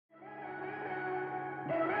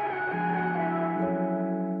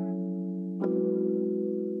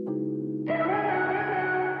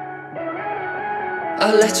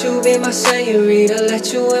I'll let you be my senorita,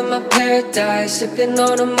 let you in my paradise. Sipping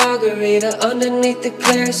on a margarita underneath the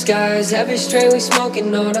clear skies. Every strain we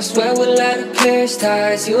smoking on, I swear we'll let the clearest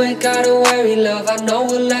ties. You ain't gotta worry, love, I know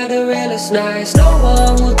we'll let the realest nights. No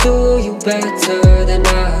one will do you better than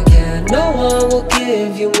I can. No one will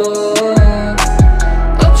give you more.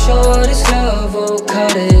 I'm sure this love won't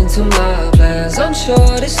cut into my plans. I'm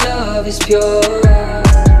sure this love is pure.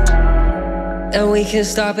 And we can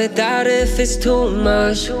stop it out if it's too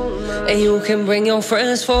much. And you can bring your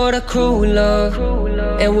friends for the crew, love.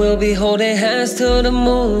 And we'll be holding hands till the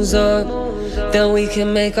moon's up. Then we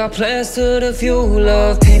can make our plans to the view,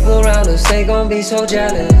 love. People around us, they gon' be so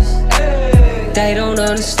jealous. They don't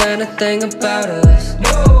understand a thing about us.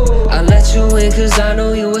 I let you in cause I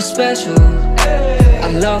know you were special. I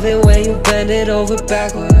love it when you bend it over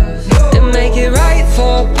backwards. And make it right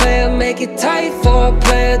for a player, make it tight for a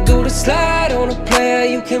player. Do the slide on a player,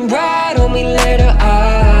 you can ride on me later.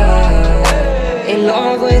 I in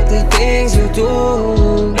love with the things you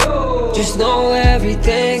do. Just know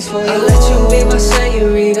everything's for you. I'll let you be my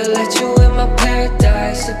senorita, let you in my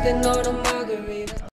paradise. Sipping on a